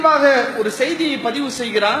ஒரு செய்தியை பதிவு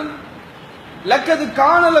செய்கிறான். லக்கது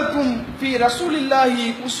கானலக்கும் ஃபீ ரசூலில்லாஹி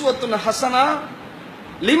உஸ்வத்துன் ஹஸனா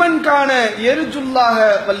லிமன் கான யர்ஜுல்லாஹ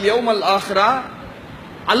வல் யௌமல் ஆஹிரா.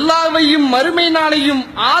 அல்லாஹ்வையும் மறுமை நாளையும்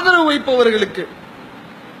ஆதரவு வைப்பவர்களுக்கு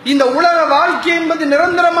இந்த உலக வாழ்க்கை என்பது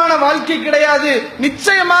நிரந்தரமான வாழ்க்கை கிடையாது.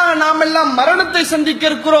 நிச்சயமாக நாம் எல்லாம் மரணத்தை சந்திக்க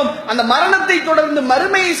இருக்கிறோம். அந்த மரணத்தை தொடர்ந்து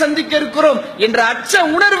மறுமையை சந்திக்க இருக்கிறோம் என்ற அச்ச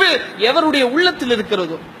உணர்வு எவருடைய உள்ளத்தில்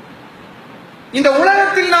இருக்கிறதோ, இந்த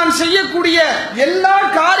உலகத்தில் நான் செய்யக்கூடிய எல்லா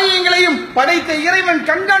காரியங்களையும் படைத்த இறைவன்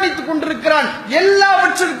கண்காணித்துக் கொண்டிருக்கிறான்,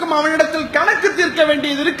 எல்லாவற்றிற்கும் அவனிடத்தில் கணக்கு தீர்க்க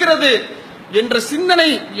வேண்டியது இருக்கிறது என்ற சிந்தனை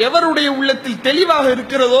எவருடைய உள்ளத்தில் தெளிவாக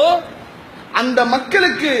இருக்கிறதோ அந்த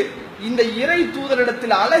மக்களுக்கு இந்த இறை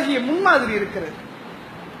தூதரிடத்தில் அழகிய முன்மாதிரி இருக்கிறது.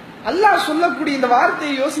 அல்லாஹ் சொல்லக்கூடிய இந்த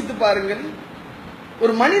வார்த்தையை யோசித்து பாருங்கள்.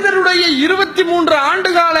 ஒரு மனிதருடைய 23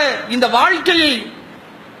 ஆண்டுகால இந்த வாழ்க்கையை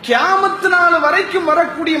கியாமத் நாள் வரைக்கும்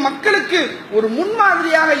வரக்கூடிய மக்களுக்கு ஒரு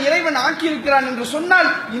முன்மாதிரியாக இறைவன் ஆக்கியிருக்கிறான் என்று சொன்னால்,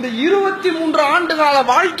 இந்த 23 ஆண்டுகால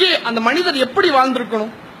வாழ்க்கையை அந்த மனிதர் எப்படி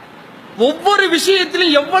வாழ்ந்திருக்கணும்? ஒவ்வொரு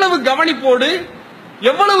விஷயத்திலும் எவ்வளவு கவனிப்போடு,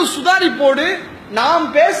 எவ்வளவு சுதாரிப்போடு, நாம்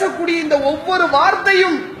பேசக்கூடிய இந்த ஒவ்வொரு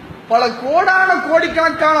வார்த்தையும் பல கோடான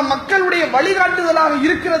கோடிக்கணக்கான மக்களுடைய வழிகாட்டுதலாக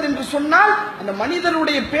இருக்கிறது என்று சொன்னால், அந்த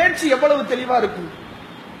மனிதனுடைய பேச்சு எவ்வளவு தெளிவா இருக்கும்,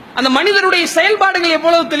 அந்த மனிதனுடைய செயல்பாடுகள்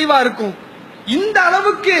எவ்வளவு தெளிவா இருக்கும். இந்த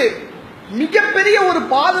அளவுக்கு மிகப்பெரிய ஒரு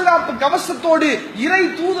பாதுகாப்பு கவசத்தோடு இறை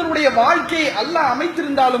தூதருடைய வாழ்க்கையை அல்லாஹ்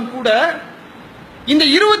அமைத்திருந்தாலும் கூட, இந்த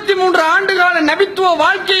 23 ஆண்டுகால நபித்துவ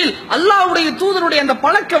வாழ்க்கையில் அல்லாஹ்வுடைய தூதருடைய அந்த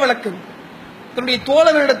பழக்க வழக்கம், தன்னுடைய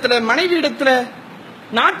தோழர்களிடத்துல, மனைவியிடத்துல,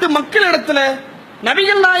 நாட்டு மக்களிடத்துல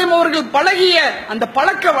நபிகள் நாயகம் அவர்கள் பழகிய அந்த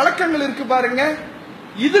பழக்க வழக்கங்கள் இருக்கு பாருங்க.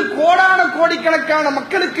 இது கோடான கோடிக்கணக்கான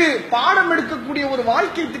மக்களுக்கு பாடம் எடுக்கக்கூடிய ஒரு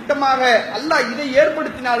வாழ்க்கை திட்டமாக அல்லாஹ் இதை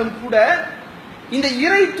ஏற்படுத்தினாலும் கூட, இந்த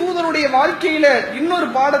இறை தூதருடைய வாழ்க்கையில இன்னொரு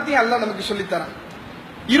பாடத்தையும் அல்லாஹ் நமக்கு சொல்லித்தரான்.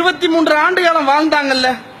 23 ஆண்டு காலம் வாழ்ந்தாங்கல்ல,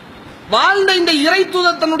 வாழ்ந்த இந்த இறை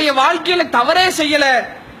தூதர் தன்னுடைய வாழ்க்கையில தவறே செய்யல,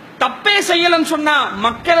 தப்பே செய்யலன்னு சொன்னா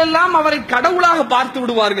மக்கள் எல்லாம் அவரை கடவுளாக பார்த்து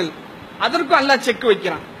விடுவார்கள். அதற்கும் அல்லாஹ் செக்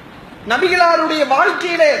வைக்கிறான். நபிகளாருடைய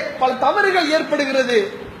வாழ்க்கையிலே பல தவறுகள் ஏற்படுகிறது.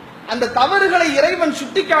 அந்த தவறுகளை இறைவன்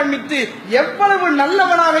சுட்டி காண்பித்து, எவ்வளவு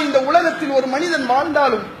நல்லவனாக இந்த உலகத்தில் ஒரு மனிதன்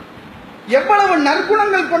வாழ்ந்தாலும், எவ்வளவு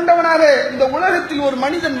நற்குணங்கள் கொண்டவனாக இந்த உலகத்தில் ஒரு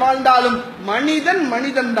மனிதன் வாழ்ந்தாலும், மனிதன்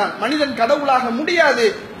மனிதன் தான், மனிதன் கடவுளாக முடியாது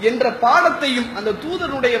என்ற பாடத்தையும் அந்த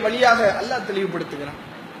தூதருடைய வழியாக அல்லாஹ் தெளிவுபடுத்துகிறான்.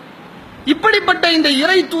 இப்படிப்பட்ட இந்த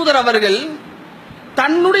இறை தூதர் அவர்கள்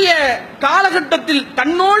தன்னுடைய காலகட்டத்தில்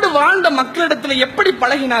தன்னோடு வாழ்ந்த மக்களிடத்தில் எப்படி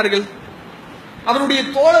பழகினார்கள்? அவருடைய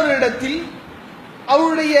தோழர்களிடத்தில்,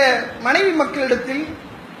 அவருடைய மனைவி மக்களிடத்தில்,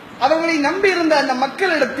 அவர்களை நம்பியிருந்த அந்த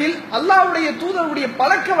மக்களிடத்தில் அல்லாஹ்வுடைய தூதருடைய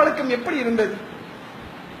பழக்க வழக்கம் எப்படி இருந்தது?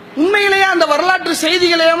 உண்மையிலேயே அந்த வரலாற்று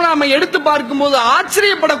செய்திகளையும் நாம எடுத்து பார்க்கும்போது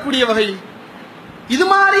ஆச்சரியப்படக்கூடிய வகையில் இது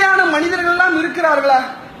மாதிரியான மனிதர்கள் எல்லாம் இருக்கிறார்களா?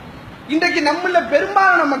 இன்றைக்கு நம்மள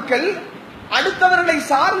பெரும்பாலான மக்கள் அடுத்தவர்களை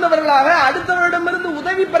சார்ந்தவர்களாக, அடுத்தவரிடமிருந்து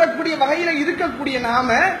உதவி பெறக்கூடிய வகையில இருக்கக்கூடிய நாம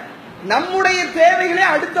நம்முடைய தேவைகளை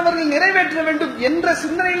அடுத்தவர்கள் நிறைவேற்ற வேண்டும் என்ற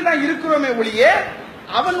சிந்தனையில் தான் இருக்கிறோமே ஒழிய,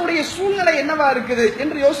 அவனுடைய சூழ்நிலை என்னவா இருக்குது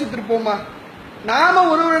என்று யோசித்திருப்போமா? நாம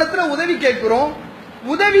ஒருவரிடத்துல உதவி கேட்கிறோம்,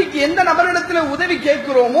 உதவிக்கு எந்த நபரிடத்துல உதவி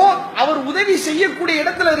கேட்கிறோமோ அவர் உதவி செய்யக்கூடிய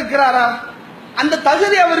இடத்துல இருக்கிறாரா, அந்த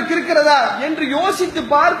தகுதி அவருக்கு இருக்கிறதா என்று யோசித்து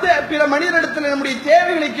பார்த்து பிற மனிதரிடத்தில் நம்முடைய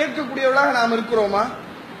தேவைகளை கேட்கக்கூடியவர்களாக நாம் இருக்கிறோமா?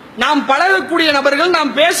 நாம் பழகக்கூடிய நபர்கள், நாம்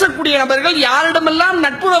பேசக்கூடிய நபர்கள் யாரிடமெல்லாம்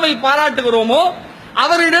நட்புறவை பாராட்டுகிறோமோ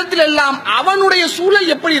அவரிடத்தில் எல்லாம் அவனுடைய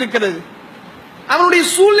சூழல் எப்படி இருக்கிறது, அவனுடைய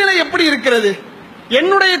சூழ்நிலை எப்படி இருக்கிறது,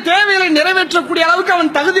 என்னுடைய தேவைகளை நிறைவேற்றக்கூடிய அளவுக்கு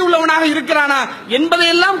அவன் தகுதி உள்ளவனாக இருக்கிறானா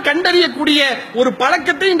என்பதையெல்லாம் கண்டறியக்கூடிய ஒரு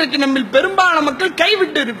பழக்கத்தை இன்றைக்கு நம்ம பெரும்பாலான மக்கள்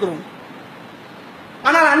கைவிட்டு இருக்கிறோம்.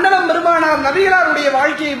 ஆனால் அண்ணலம் பெருமானார் நபிகளாருடைய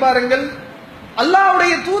வாழ்க்கையை பாருங்கள்.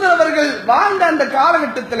 அல்லாஹ்வுடைய தூதர் அவர்கள் வாழ்ந்த அந்த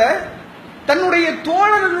காலகட்டத்தில் தன்னுடைய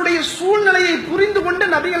தோழர்களுடைய சூழ்நிலையை புரிந்து கொண்டு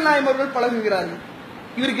நபிகள் நாயகம் அவர்கள் பழகுகிறார்கள்.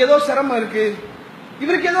 இவருக்கு ஏதோ சிரமம் இருக்கு,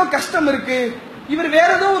 இவருக்கு ஏதோ கஷ்டம் இருக்கு, இவர் வேற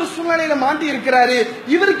ஏதோ ஒரு சூழ்நிலையில மாட்டி இருக்கிறாரு,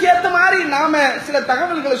 இவருக்கு ஏத்த மாதிரி நாம சில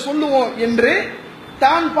தகவல்களை சொல்லுவோம் என்று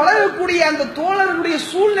தான் பழகக்கூடிய அந்த தோழர்களுடைய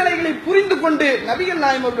சூழ்நிலைகளை புரிந்து கொண்டு நபிகள்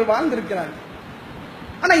நாயகம் அவர்கள் வாழ்ந்திருக்கிறார்கள்.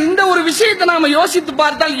 ஆனா இந்த ஒரு விஷயத்தை நாம யோசித்து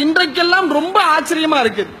பார்த்தால் இன்றைக்கெல்லாம் ரொம்ப ஆச்சரியமா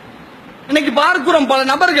இருக்கு. இன்னைக்கு பார்க்கிறோம் பல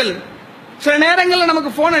நபர்கள் சில நேரங்களில்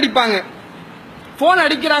நமக்கு போன் அடிப்பாங்க. போன்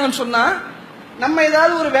அடிக்கிறாங்கன்னு சொன்னா நம்ம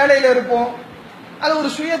ஏதாவது ஒரு வேலையில இருப்போம், அது ஒரு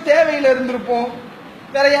சுய தேவையில இருந்திருப்போம்,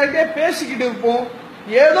 வேற யார்கிட்டயே பேசிக்கிட்டு இருப்போம்,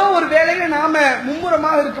 ஏதோ ஒரு வேலையில நாம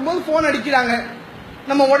மும்முரமாக இருக்கும்போது போன் அடிக்கிறாங்க.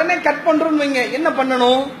 நம்ம உடனே கட் பண்றோம்னு வைங்க, என்ன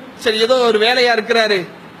பண்ணணும், சரி ஏதோ ஒரு வேலையா இருக்கிறாரு,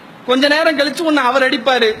 கொஞ்ச நேரம் கழிச்சு ஒன்னு அவர்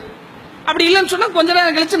அடிப்பாரு, அப்படி இல்லைன்னு சொன்னா கொஞ்ச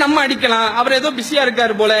நேரம் கழிச்சு நம்ம அடிக்கலாம், அவர் ஏதோ பிஸியா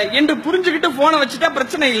இருக்காரு போல என்று புரிஞ்சுக்கிட்டு போனை வச்சுட்டா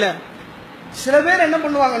பிரச்சனை இல்லை. சில பேர் என்ன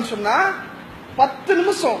பண்ணுவாங்கன்னு சொன்னா 10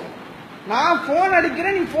 நிமிஷம் நான் போன்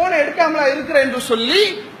அடிக்கிறேன், நீ போனை எடுக்காமலா இருக்கிற என்று சொல்லி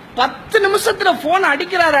 10 நிமிஷத்துல போன்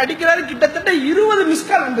அடிக்கிறாரு கிட்டத்தட்ட 20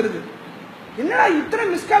 மிஸ்கால் வந்துருது. என்னடா இத்தனை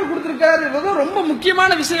மிஸ்கால் கொடுத்திருக்காரு, ஏதோ ரொம்ப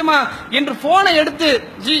முக்கியமான விஷயமா என்று போனை எடுத்து,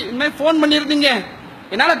 ஜி இனிமே போன் பண்ணிருந்தீங்க,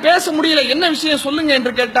 என்னால பேச முடியல, என்ன விஷயம் சொல்லுங்க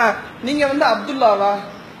என்று கேட்டா, நீங்க அப்துல்லாவா?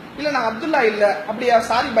 இல்ல நான் அப்துல்லா இல்ல. அப்படியா,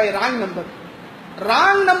 சாரி பாய்,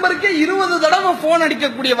 ராங் நம்பருக்கே 20 தடவை போன்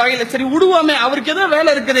அடிக்கக்கூடிய வகையில சரி விடுவோமே, அவருக்கு ஏதோ வேலை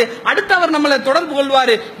இருக்குது, அடுத்து அவர் நம்மளை தொடர்பு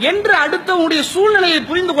கொள்வாரு என்று அடுத்தவனுடைய சூழ்நிலையை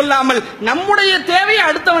புரிந்து கொள்ளாமல் நம்முடைய தேவையை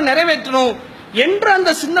அடுத்தவன் நிறைவேற்றணும் என்ற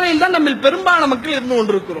அந்த சிந்தனையில் தான் நம்ம பெரும்பாலான மக்கள் இருந்து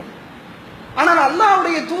கொண்டிருக்கிறோம். ஆனால்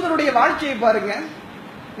அல்லாஹ்வுடைய தூதருடைய வாழ்க்கையை பாருங்க.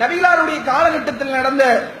 நபிகளாருடைய காலகட்டத்தில் நடந்த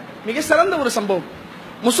மிக சிறந்த ஒரு சம்பவம்.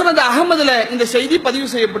 முஸ்னத் அகமதுல இந்த செய்தி பதிவு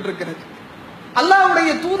செய்யப்பட்டிருக்கிறது.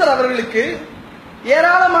 அல்லாஹ்வுடைய தூதர் அவர்களுக்கு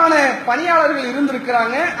ஏராளமான பணியாளர்கள்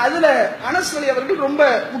இருந்திருக்கிறாங்க. அதுல அனஸ் அலி அவர்கள் ரொம்ப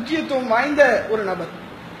முக்கியத்துவம் வாய்ந்த ஒரு நபர்.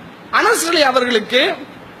 அனஸ் அலி அவர்களுக்கு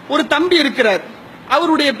ஒரு தம்பி இருக்கிறார்.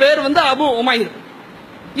 அவருடைய பேர் அபு உமைர்.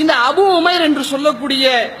 இந்த அபு உமைர் என்று சொல்லக்கூடிய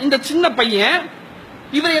இந்த சின்ன பையன்,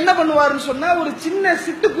 இவர் என்ன பண்ணுவாருன்னு சொன்னா, ஒரு சின்ன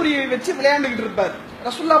சிட்டுக்குருவியை வச்சு விளையாண்டுகிட்டு இருப்பார்.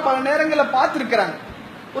 ரசூலுல்லாஹ் பல நேரங்களில் பார்த்திருக்கிறாங்க.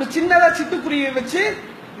 ஒரு சின்னதா சிட்டுக்குருவியை வச்சு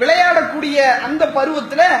விளையாடக்கூடிய அந்த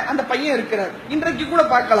பருவத்துல அந்த பையன் இருக்கிறார். இன்றைக்கு கூட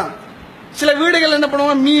பார்க்கலாம், சில வீடுகள் என்ன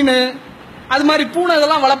பண்ணுவாங்க, மீன் அது மாதிரி பூனை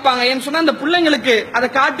இதெல்லாம் வளர்ப்பாங்க. ஏன்னு சொன்னா அந்த பிள்ளைங்களுக்கு அதை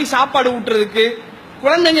காட்டி சாப்பாடு ஊட்டுறதுக்கு,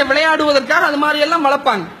 குழந்தைங்க விளையாடுவதற்காக அது மாதிரி எல்லாம்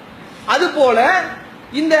வளர்ப்பாங்க. அது போல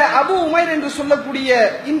இந்த அபு உமைர் என்று சொல்லக்கூடிய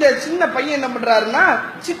இந்த சின்ன பையன் என்ன பண்றாருன்னா,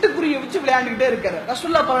 சிட்டுக்குருவியை வச்சு விளையாண்டுகிட்டே இருக்காரு.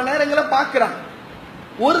 ரசூலுல்லாஹ் பல நேரங்களில் பார்க்கிறாங்க.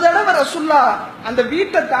 ஒரு தடவை ரசூலுல்லாஹ் அந்த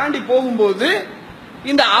வீட்டை தாண்டி போகும்போது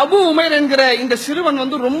இந்த அபு உமைர் என்கிற இந்த சிறுவன்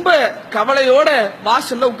ரொம்ப கவலையோட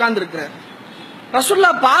வாசல்ல உட்கார்ந்து இருக்கிறார்.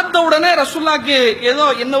 ரசூலுல்லாஹ் பார்த்த உடனே ரசூலுல்லாஹ்க்கு ஏதோ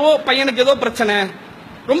என்னவோ பையனுக்கு ஏதோ பிரச்சனை,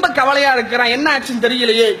 ரொம்ப கவலையா இருக்கிறான், என்ன ஆச்சுன்னு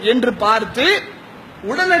தெரியலையே என்று பார்த்து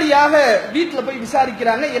உடனடியாக வீட்டுல போய்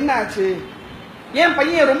விசாரிக்கிறாங்க. என்ன ஆச்சு, ஏன்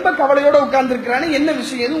பையன் ரொம்ப கவலையோட உட்கார்ந்து இருக்கிறானே, என்ன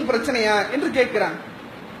விஷயம், எதுவும் பிரச்சனையா என்று கேட்கிறாங்க.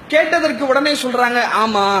 கேட்டதற்கு உடனே சொல்றாங்க,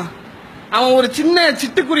 ஆமா அவன் ஒரு சின்ன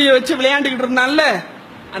சிட்டுக்குருவியை வச்சு விளையாண்டுகிட்டு இருந்தான்ல,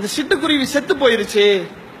 அந்த சிட்டுக்குருவி செத்து போயிருச்சு,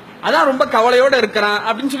 அதான் ரொம்ப கவலையோட இருக்கிறான்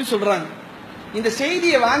அப்படின்னு சொல்றாங்க. இந்த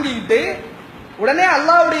செய்தியை வாங்கிக்கிட்டு உடனே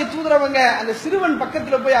அல்லாஹ்வுடைய தூதரவங்க அந்த சிறுவன்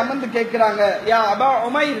பக்கத்துல போய் அமர்ந்து கேட்கிறாங்க, யா அபா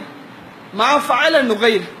உமைர் மா ஃபஅல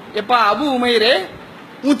நுகைர், எப்பா அபு உமைரே,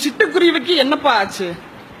 உன் சிட்டுக்குருவிக்கு என்னப்பா ஆச்சு?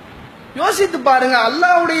 யோசித்து பாருங்க,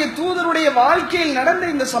 அல்லாஹ்வுடைய தூதருடைய வாழ்க்கையில் நடந்த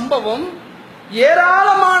இந்த சம்பவம்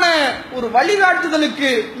ஏராளமான ஒரு வழிகாட்டுதலுக்கு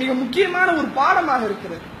மிக முக்கியமான ஒரு பாடமாக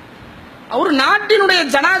இருக்கிறது. அவர் நாட்டினுடைய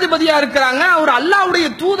ஜனாதிபதியா இருக்கிறாங்க, அவர் அல்லாஹ்வுடைய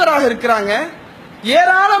தூதராக இருக்கிறாங்க.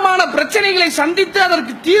 ஏராளமான பிரச்சனைகளை சந்தித்து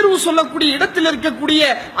அதற்கு தீர்வு சொல்லக்கூடிய இடத்தில் இருக்கக்கூடிய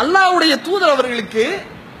அல்லாஹ்வுடைய தூதர் அவர்களுக்கு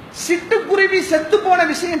சிட்டுக்குருவி செத்து போன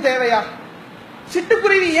விஷயம் தேவையா?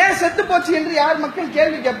 சிட்டுக்குருவி ஏன் செத்து போச்சு என்று யார் மக்கள்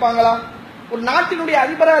கேள்வி கேட்பாங்களா? ஒரு நாட்டினுடைய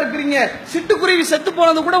அதிபரா இருக்கிறீங்க, சிட்டுக்குருவி செத்து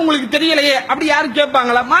போனது கூட உங்களுக்கு தெரியலையே அப்படி யாரும்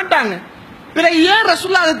கேட்பாங்களா? மாட்டாங்க. பிறகு ஏன்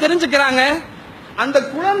ரசூலுல்லாஹ் அதை தெரிஞ்சுக்கிறாங்க? அந்த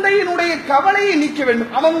குழந்தையினுடைய கவலையை நீக்க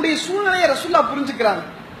வேண்டும். அவனுடைய சூழ்நிலையை ரசூலுல்லாஹ் புரிஞ்சுக்கிறாங்க.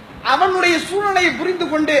 அவனுடைய சூழ்நிலையை புரிந்து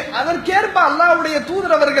கொண்டு அதற்கேற்ப அல்லாஹ்வுடைய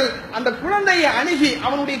தூதர் அவர்கள் அந்த குழந்தையை அணுகி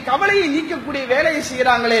அவனுடைய கவலையை நீக்கக்கூடிய வேலையை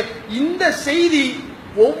செய்கிறாங்களே, இந்த செய்தி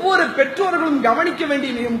ஒவ்வொரு பெற்றோர்களும் கவனிக்க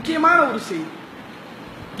வேண்டிய மிக முக்கியமான ஒரு செய்தி.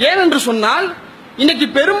 ஏனென்று சொன்னால், இன்னைக்கு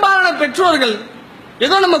பெரும்பாலான பெற்றோர்கள்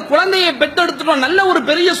ஏதோ நம்ம குழந்தையை பெற்றெடுத்துட்டோம், நல்ல ஒரு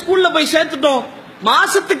பெரிய ஸ்கூல்ல போய் சேர்த்துட்டோம்,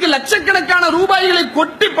 மாசத்துக்கு லட்சக்கணக்கான ரூபாய்களை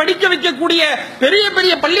கொட்டி படிக்க வைக்கக்கூடிய பெரிய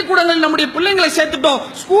பெரிய பள்ளிக்கூடங்கள் நம்முடைய பிள்ளைங்களை சேர்த்துட்டோம்,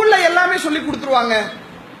 ஸ்கூல்ல எல்லாமே சொல்லி கொடுத்துருவாங்க,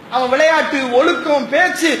 அவன் விளையாட்டு, ஒழுக்கம்,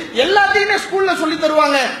 பேச்சு எல்லாத்தையுமே ஸ்கூல்ல சொல்லி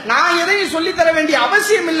தருவாங்க, நான் எதையும் சொல்லி தர வேண்டிய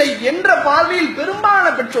அவசியம் இல்லை என்ற பார்வையில் பெரும்பாலான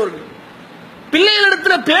பெற்றோர்கள்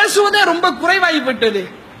பிள்ளைகளிடத்துல பேசுவதே ரொம்ப குறைவாகிவிட்டது.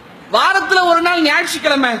 வாரத்துல ஒரு நாள்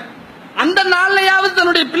ஞாயிற்றுக்கிழமை, அந்த நாள்லயாவது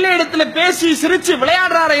தன்னுடைய பிள்ளை இடத்துல பேசி சிரிச்சு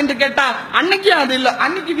விளையாடுறாரு என்று கேட்டா அன்னைக்கு அது இல்ல.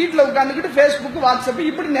 அன்னைக்கு வீட்டுல உட்கார்ந்துக்கிட்டு பேஸ்புக், வாட்ஸ்அப்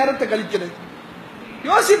இப்படி நேரத்தை கழிக்கிறது.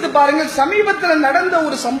 யோசித்து பாருங்கள், சமீபத்தில் நடந்த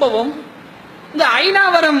ஒரு சம்பவம். இந்த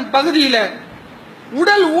ஐநாவரம் பகுதியில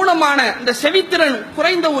உடல் ஊனமான இந்த செவித்திறன்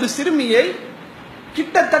குறைந்த ஒரு சிறுமியை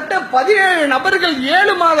கிட்டத்தட்ட 17 நபர்கள்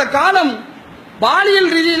 7 மாத காலம் பாலியல்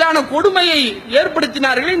ரீதியிலான கொடுமையை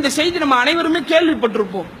ஏற்படுத்தினார்கள். இந்த செய்தி நம்ம அனைவருமே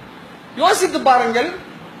கேள்விப்பட்டிருப்போம். யோசித்து பாருங்கள்,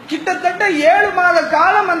 கிட்டத்தட்ட 7 மாத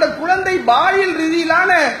காலம் அந்த குழந்தை பாலியல்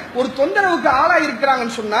ரீதியிலான ஒரு தொந்தரவுக்கு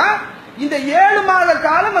ஆளாயிருக்கிறாங்கன்னு சொன்னா, இந்த 7 மாத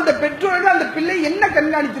காலம் அந்த பெற்றோர்கள் அந்த பிள்ளை என்ன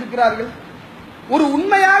கண்காணித்திருக்கிறார்கள்? ஒரு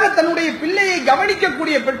உண்மையாக தன்னுடைய பிள்ளையை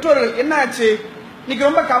கவனிக்கக்கூடிய பெற்றோர்கள் என்ன ஆச்சு, இன்னைக்கு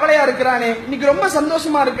ரொம்ப கவலையா இருக்கிறானே, இன்னைக்கு ரொம்ப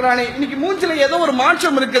சந்தோஷமா இருக்கிறானே, இன்னைக்கு மூஞ்சில ஏதோ ஒரு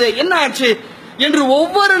மாற்றம் இருக்குது, என்ன ஆச்சு என்று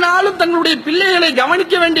ஒவ்வொரு நாளும் தங்களுடைய பிள்ளைகளை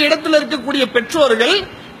கவனிக்க வேண்டிய இடத்துல இருக்கக்கூடிய பெற்றோர்கள்,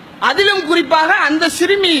 அதிலும் குறிப்பாக அந்த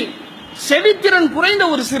சிறுமி செவித்திறன் குறைந்த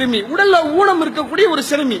ஒரு சிறுமி, உடல்ல ஊனம் இருக்கக்கூடிய ஒரு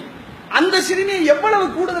சிறுமி. அந்த சிறுமியை எவ்வளவு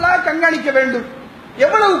கூடுதலாக கண்காணிக்க வேண்டும்,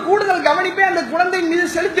 எவ்வளவு கூடுதல் கவனிப்பை அந்த குழந்தையின் மீது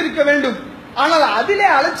செலுத்தியிருக்க வேண்டும். ஆனால் அதிலே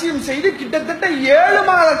அலட்சியம் செய்து கிட்டத்தட்ட 7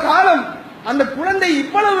 மாத காலம் அந்த குழந்தை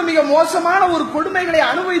இவ்வளவு மிக மோசமான ஒரு கொடுமைகளை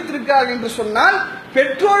அனுபவித்திருக்கிறார் என்று சொன்னால்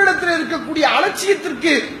பெற்றோரிடத்தில் இருக்கக்கூடிய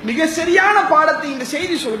அலட்சியத்திற்கு மிக சரியான பாடத்தை இந்த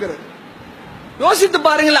செய்தி சொல்கிறது. யோசித்து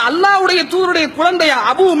பாருங்கள், அல்லாஹ்வுடைய தூதருடைய குழந்தையா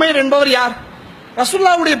அபு உமைர் என்பவர் யார்?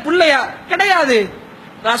 ரசூலுல்லாஹ்வுடைய பிள்ளையா? கிடையாது.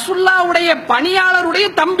 ரசூலுல்லாஹ்வுடைய பணியாளருடைய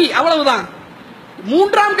தம்பி, அவ்வளவுதான்.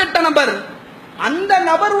 3ஆம் கட்ட நபர். அந்த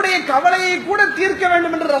நபருடைய கவலையை கூட தீர்க்க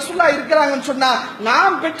வேண்டும் என்று ரசூலுல்லாஹ் இருக்கிறாங்கன்னு சொன்னா,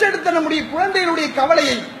 நாம் பெற்றெடுத்த நம்முடைய குழந்தைகளுடைய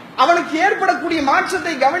கவலையை, அவனுக்கு ஏற்படக்கூடிய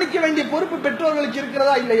மாற்றத்தை கவனிக்க வேண்டிய பொறுப்பு பெற்றோர்களுக்கு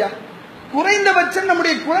இருக்கிறதா இல்லையா? குறைந்தபட்சம்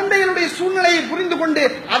நம்முடைய குழந்தைகளுடைய சூழ்நிலையை புரிந்து கொண்டு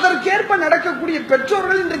அதற்கேற்ப நடக்கக்கூடிய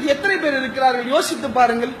பெற்றோர்கள் இன்றைக்கு எத்தனை பேர் இருக்கிறார்கள்? யோசித்து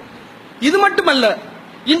பாருங்கள். இது மட்டுமல்ல,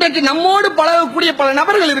 இன்றைக்கு நம்மோடு பழகக்கூடிய பல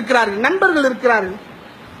நபர்கள் இருக்கிறார்கள், நண்பர்கள் இருக்கிறார்கள்.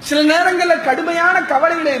 சில நேரங்களில் கடுமையான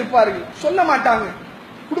கவலைகளை இருப்பார்கள், சொல்ல மாட்டாங்க.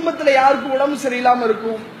 குடும்பத்தில் யாருக்கும் உடம்பு சரியில்லாம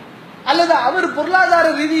இருக்கும், அல்லது அவர் பொருளாதார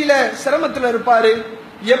ரீதியில சிரமத்தில் இருப்பாரு.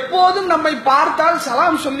 எப்போதும் நம்மை பார்த்தால்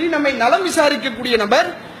சலாம் சொல்லி நம்மை நலம் விசாரிக்கக்கூடிய நபர்,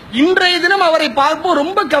 இன்றைய தினம் அவரை பார்ப்போம்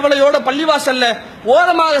ரொம்ப கவலையோட பள்ளிவாசல்ல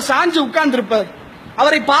ஓரமாக சாஞ்சு உட்கார்ந்து இருப்பார்.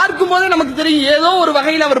 அவரை பார்க்கும் போதே நமக்கு தெரியும் ஏதோ ஒரு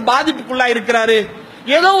வகையில் அவர் பாதிப்புக்குள்ளா இருக்கிறாரு,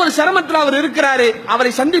 ஏதோ ஒரு சிரமத்தில் அவர் இருக்கிறாரு.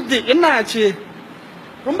 அவரை சந்தித்து என்ன ஆச்சு,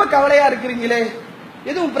 ரொம்ப கவலையா இருக்கிறீங்களே,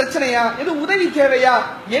 எதுவும் பிரச்சனையா, எதுவும் உதவி தேவையா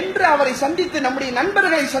என்று அவரை சந்தித்து, நம்முடைய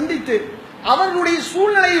நண்பர்களை சந்தித்து அவர்களுடைய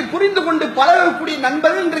சூழ்நிலையை புரிந்து கொண்டு பழகக்கூடிய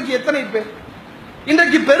நண்பர்கள் இன்றைக்கு எத்தனை பேர்?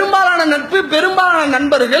 இன்றைக்கு பெரும்பாலான நட்பு, பெரும்பாலான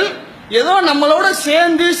நண்பர்கள் ஏதோ நம்மளோட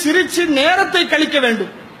சேர்ந்து சிரிச்சு நேரத்தை கழிக்க வேண்டும்.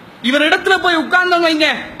 இவரிடத்துல போய் உட்கார்ந்தவங்க வைங்க,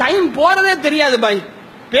 டைம் போறதே தெரியாது பாய்.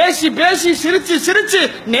 பேசி பேசி சிரிச்சு சிரிச்சு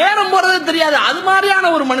நேரம் போறதே தெரியாது. அது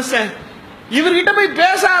மாதிரியான ஒரு மனுஷன். இவர்கிட்ட போய்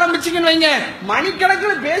பேச ஆரம்பிச்சீங்கன்னு வைங்க,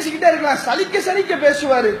 மணிக்கணக்கில் பேசிக்கிட்டே இருக்கலாம், சலிக்க சலிக்க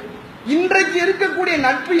பேசுவாரு. இன்றைக்கு இருக்கக்கூடிய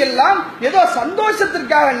நட்பு எல்லாம் ஏதோ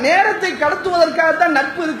சந்தோஷத்திற்காக, நேரத்தை கடத்துவதற்காகத்தான்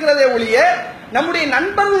நட்பு இருக்கிறதே ஒழிய, நம்முடைய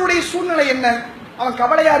நண்பர்களுடைய சூழ்நிலை என்ன, அவன்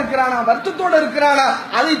கவலையா இருக்கிறானா, வருத்தத்தோடு இருக்கிறானா,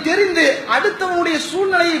 அதை தெரிந்து அடுத்தவனுடைய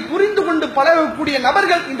சூழ்நிலையை புரிந்து கொண்டு பழகக்கூடிய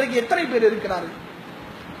நபர்கள் இன்றைக்கு எத்தனை பேர் இருக்கிறார்கள்?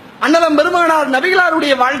 அண்ணலம் பெருமானார்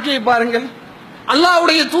நபிகளாருடைய வாழ்க்கையை பாருங்கள்.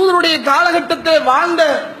 அல்லாஹ்வுடைய தூதருடைய காலகட்டத்தை வாழ்ந்த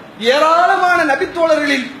ஏராளமான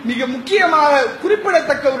நபித்தோழர்களில் மிக முக்கியமாக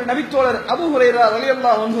குறிப்பிடத்தக்க ஒரு நபித்தோழர் அபூ ஹுரைரா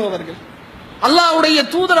ரலியல்லாஹு அன்ஹு அவர்கள். அல்லாஹ்வுடைய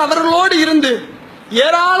தூதர் அவர்களோடு இருந்து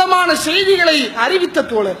ஏராளமான செய்திகளை அறிவித்த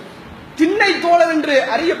தோழர், திண்ணை தோழர் என்று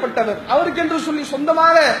அறியப்பட்டவர். அவருக்கு என்று சொல்லி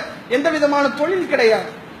சொந்தமாக எந்த விதமான தொழில் கிடையாது,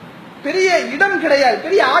 பெரிய இடம் கிடையாது,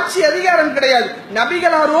 பெரிய ஆட்சி அதிகாரம் கிடையாது.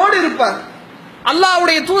 நபிகளாரோடு இருப்பார்.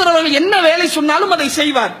 அல்லாஹ்வுடைய தூதர் அவர்கள் என்ன வேலை சொன்னாலும் அதை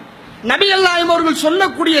செய்வார். நபிகள் நாயகம் அவர்கள்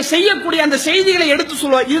சொல்லக்கூடிய செய்யக்கூடிய அந்த செய்திகளை எடுத்து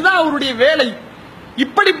சொல்வார். இதுதான் அவருடைய வேலை.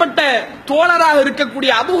 இப்படிப்பட்ட தோழராக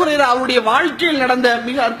இருக்கக்கூடிய அபூ ஹுரைரா அவருடைய வாழ்க்கையில் நடந்த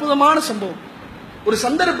மிக அற்புதமான சம்பவம். ஒரு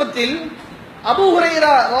சந்தர்ப்பத்தில் அபூ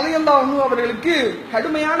ஹுரைரா ரலியல்லாஹு அன்ஹு அவர்களுக்கு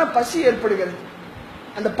கடுமையான பசி ஏற்படுகிறது.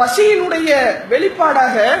 அந்த பசியினுடைய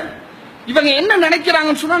வெளிப்பாடாக இவங்க என்ன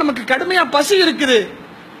நினைக்கிறாங்கன்னு சொன்னா, நமக்கு கடுமையா பசி இருக்குது,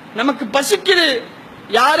 நமக்கு பசிக்குது,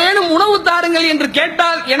 யாரேனும் உணவு தாருங்கள் என்று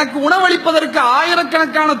கேட்டால் எனக்கு உணவளிப்பதற்கு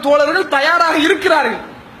ஆயிரக்கணக்கான தோழர்கள் தயாராக இருக்கிறார்கள்.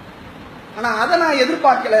 ஆனா அதை நான்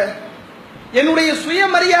எதிர்பார்க்கல. என்னுடைய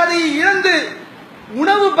சுயமரியாதையை இழந்து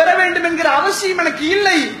உணவு பெற வேண்டும் என்கிற அவசியம் எனக்கு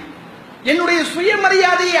இல்லை. என்னுடைய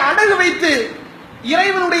சுயமரியாதையை அடகு வைத்து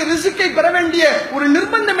இறைவனுடைய ரிசுக்கை பெற வேண்டிய ஒரு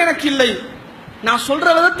நிர்பந்தம் எனக்கு இல்லை. நான் சொல்ற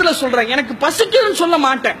விதத்துல சொல்றேன், எனக்கு பசிக்குதுன்னு சொல்ல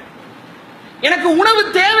மாட்டேன், எனக்கு உணவு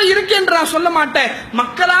தேவை இருக்கு என்று நான் சொல்ல மாட்டேன்.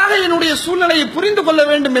 மக்களாக என்னுடைய சூழ்நிலையை புரிந்து கொள்ள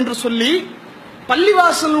வேண்டும் என்று சொல்லி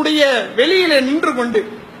பள்ளிவாசலுடைய வெளியில நின்று கொண்டு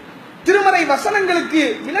திருமறை வசனங்களுக்கு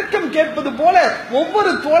விளக்கம் கேட்பது போல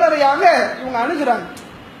ஒவ்வொரு தோழரையாக இவங்க அணுகிறாங்க.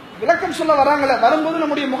 விளக்கம் சொல்ல வராங்களே, வரும்போது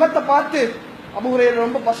நம்முடைய முகத்தை பார்த்து அபூ ஹுரைரா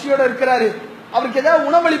ரொம்ப பசியோட இருக்கிறாரு, அவருக்கு ஏதாவது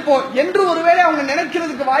உணவளிப்போம் என்று ஒருவேளை அவங்க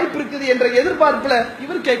நினைக்கிறதுக்கு வாய்ப்பு இருக்குது என்ற எதிர்பார்ப்புல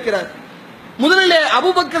இவர் கேட்கிறார். முதலில்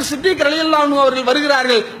அபூபக்கர் சித்திக் ரலியல்லாஹு அன்ஹு அவர்கள்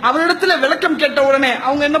வருகிறார்கள். அவரிடத்துல விளக்கம் கேட்ட உடனே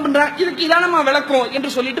அவங்க என்ன பண்றாங்க, இதுக்கு இதானமா விளக்கம் என்று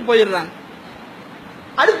சொல்லிட்டு போயிடுறாங்க.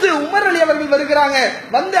 அடுத்து உமர் அலி அவர்கள் வருகிறாங்க.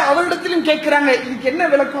 வந்து அவரிடத்திலும் கேட்கிறாங்க, இதுக்கு என்ன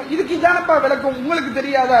விளக்கம், இதுக்கு இதானப்பா விளக்கம், உங்களுக்கு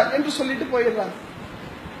தெரியாதா என்று சொல்லிட்டு போயிடுறாங்க.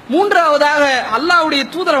 மூன்றாவதாக அல்லாஹ்வுடைய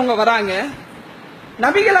தூதர் அவங்க வராங்க.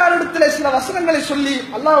 நபிகளாரிடத்துல சில வசனங்களை சொல்லி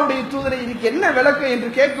அல்லாஹ்வுடைய தூதரை இதுக்கு என்ன விளக்கம் என்று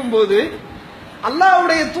கேட்கும் போது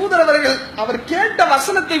அல்லாஹ்வுடைய தூதர் அவர்கள் அவர் கேட்ட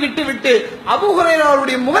வசனத்தை விட்டு விட்டு அபூ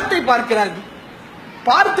ஹுரைராவுடைய முகத்தை பார்க்கிறார்கள்.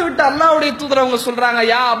 பார்த்து விட்டு அல்லாஹ்வுடைய தூதர் அவங்க சொல்றாங்க,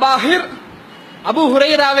 யா அபாஹிர், அபூ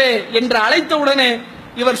ஹுரைராவே என்று அழைத்த உடனே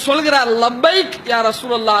இவர் சொல்கிறார், லப்பைக் யா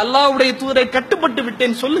ரசூலல்லாஹ், அல்லாஹ்வுடைய தூதரை கட்டுப்பட்டு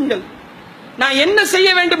விட்டேன், சொல்லுங்கள், நான் என்ன செய்ய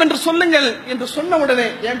வேண்டும் என்று சொல்லுங்கள் என்று சொன்ன உடனே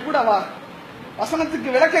என் கூட வா, வசனத்துக்கு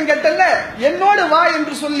விளக்கம் கேட்டல்ல, என்னோடு வா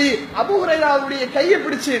என்று சொல்லி அபூ ஹுரைராவுடைய கையை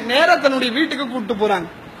பிடிச்சு நேரா தன்னுடைய வீட்டுக்கு கூட்டு போறாங்க.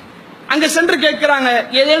 அங்க சென்று கேட்கிறாங்க,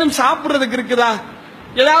 ஏதேனும் சாப்பிடுறதுக்கு இருக்குதா,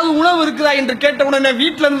 ஏதாவது உணவு இருக்குதா என்று கேட்ட உடனே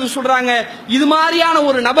வீட்டுல இருந்து சொல்றாங்க, இது மாதிரியான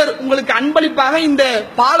ஒரு நபர் உங்களுக்கு அன்பளிப்பாக இந்த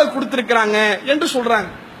பாலை கொடுத்திருக்கிறாங்க என்று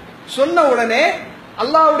சொல்றாங்க. சொன்ன உடனே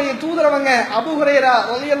அல்லாஹ்வுடைய தூதரவங்க அபூ ஹுரைரா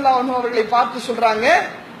ரலியல்லாஹு அன்ஹு அவர்களை பார்த்து சொல்றாங்க,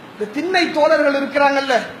 இந்த திண்ணை தோழர்கள்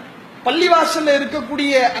இருக்கிறாங்கல்ல, பள்ளிவாசல்ல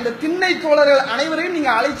இருக்கக்கூடிய அந்த திண்ணை தோழர்கள் அனைவரையும்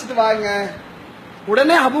நீங்க அழைச்சிட்டு வாங்க.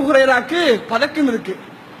 உடனே அபூ ஹுரைராக்கு பதக்கம் இருக்கு.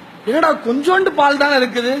 என்னடா கொஞ்சோண்டு பால் தான்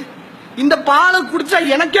இருக்குது, இந்த பாலை குடிச்சா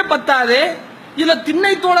எனக்கே பத்தாது, இதுல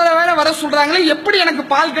திண்ணை தோழரை வேற வர சொல்றாங்களே, எப்படி எனக்கு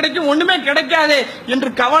பால் கிடைக்கும், ஒண்ணுமே கிடைக்காது என்று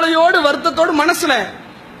கவலையோடு வருத்தத்தோடு மனசுல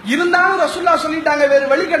இருந்தாலும் ரசூலுல்லாஹ் சொல்லிட்டாங்க, வேறு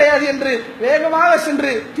வழி கிடையாது என்று வேகமாக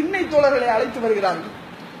சென்று திண்ணை தோழர்களை அழைத்து வருகிறார்கள்.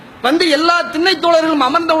 வந்து எல்லா திண்ணை தோழர்களும்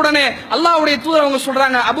அமர்ந்த உடனே அல்லாஹ்வுடைய தூதர் அவங்க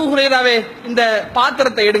சொல்றாங்க, அபூ ஹுரைராவே இந்த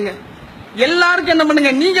பாத்திரத்தை எடுங்க, எல்லாருக்கும் என்ன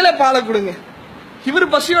பண்ணுங்க, நீங்களே பாலை கொடுங்க. இவரு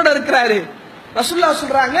பசியோட இருக்கிறாரு. ரசூலுல்லாஹ்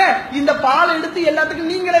சொல்றாங்க, இந்த பாலை எடுத்து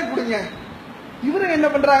எல்லாத்துக்கும் நீங்களே கொடுங்க. இவரு என்ன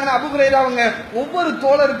பண்றாங்கன்னா அபூ ஹுரைரா அவங்க ஒவ்வொரு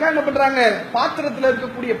தோழருக்கா என்ன பண்றாங்க, பாத்திரத்துல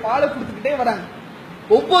இருக்கக்கூடிய பாலை கொடுத்துக்கிட்டே வராங்க.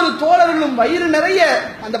 ஒவ்வொரு தோழர்களும் வயிறு நிறைய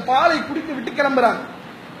அந்த பாலை குடித்து விட்டு கிளம்புறாங்க.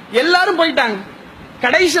 எல்லாரும் போயிட்டாங்க.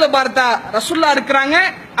 கடைசியில பார்த்தா ரசூலுல்லாஹ் இருக்கிறாங்க,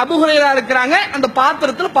 அபூ ஹுரைரா இருக்கிறாங்க, அந்த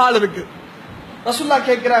பாத்திரத்துல பால் இருக்கு. ரசூலுல்லாஹ்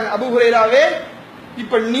கேட்கிறாங்க, அபூ ஹுரைராவே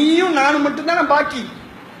இப்ப நீயும் நானும் மட்டும் தானே பாக்கி,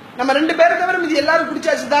 நம்ம 2 பேரை தவிர மீதி எல்லாரும்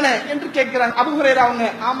குடிச்சாச்சு தானே என்று கேட்கிறாங்க. அபூ ஹுரைரா அவங்க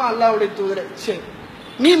ஆமா அல்லாஹ்வுடைய தூதரே, சரி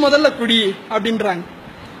நீ முதல்ல குடி அப்படின்றாங்க.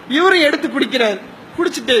 இவரும் எடுத்து குடிக்கிறார்.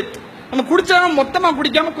 குடிச்சிட்டு நம்ம குடிச்சாலும் மொத்தமா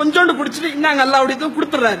குடிக்காம கொஞ்சோண்டு குடிச்சிட்டு இன்னாங்க அல்லாஹ்வுடைய தூதர்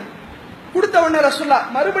கொடுத்துறாரு. கொடுத்த உடனே ரசூலுல்லாஹ்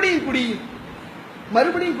மறுபடியும் குடி,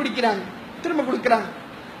 மறுபடியும் குடிக்கிறாங்க. திரும்ப கொடுக்கிறாங்க.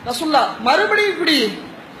 ரசூலுல்லாஹ் மறுபடியும் குடி,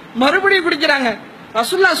 மறுபடியும் குடிக்கிறாங்க.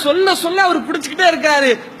 ரசூலுல்லாஹ் சொல்ல சொல்ல அவர் குடிச்சுக்கிட்டே இருக்காரு.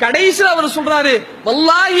 கடைசியில் அவர் சொல்றாரு,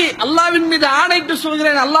 வல்லாஹி அல்லாஹ்வின் மீது ஆணையிட்டு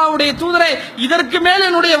சொல்கிறேன் அல்லாஹ்வுடைய தூதரே, இதற்கு மேல்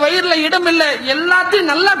என்னுடைய வயிறுல இடம் இல்லை,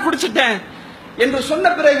 எல்லாத்தையும் நல்லா குடிச்சிட்டேன் என்று சொன்ன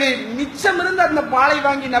பிறகு மிச்சம் இருந்த அந்த பாலை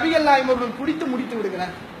வாங்கி நபிகள் நாயகம் அவர்கள் குடித்து முடித்து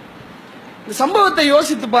விடுகிறார். இந்த சம்பவத்தை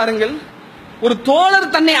யோசித்து பாருங்கள். ஒரு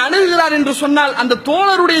தோழர் தன்னை அணுகுகிறார் என்று சொன்னால் அந்த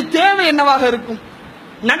தோழருடைய தேவை என்னவாக இருக்கும்?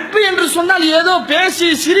 நட்பு என்று சொன்னால் ஏதோ பேசி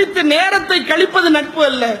சிரித்து நேரத்தை கழிப்பது நட்பு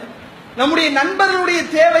அல்ல. நம்முடைய நண்பர்களுடைய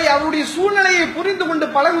தேவை, அவருடைய சூழ்நிலையை புரிந்து கொண்டு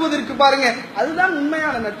பழகுவதற்கு பாருங்க, அதுதான்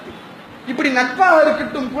உண்மையான நட்பு. இப்படி நட்பாக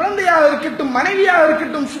இருக்கட்டும், குழந்தையாக இருக்கட்டும், மனைவியாக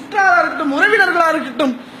இருக்கட்டும், சுற்றாராக இருக்கட்டும், உறவினர்களாக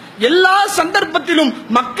இருக்கட்டும், எல்லா சந்தர்ப்பத்திலும்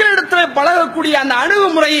மக்களிடத்தில் பழகக்கூடிய அந்த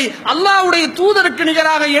அணுகுமுறையை அல்லாஹ்வுடைய தூதருக்கு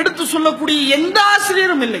நிகராக எடுத்து சொல்லக்கூடிய எந்த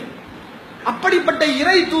ஆசிரியரும் இல்லை. அப்படிப்பட்ட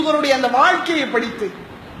இறை தூதருடைய அந்த வாழ்க்கையை படித்து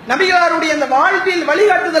நபிகளாருடைய அந்த வாழ்வியல்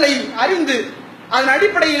வழிகாட்டுதலை அறிந்து அதன்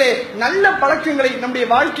அடிப்படையிலே நல்ல பழக்கங்களை நம்முடைய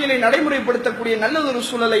வாழ்க்கையிலே நடைமுறைப்படுத்தக்கூடிய நல்லதொரு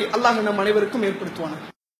சூழலை அல்லாஹ் நம் அனைவருக்கும் ஏற்படுத்துவானாக.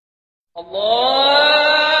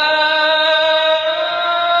 அல்லாஹ்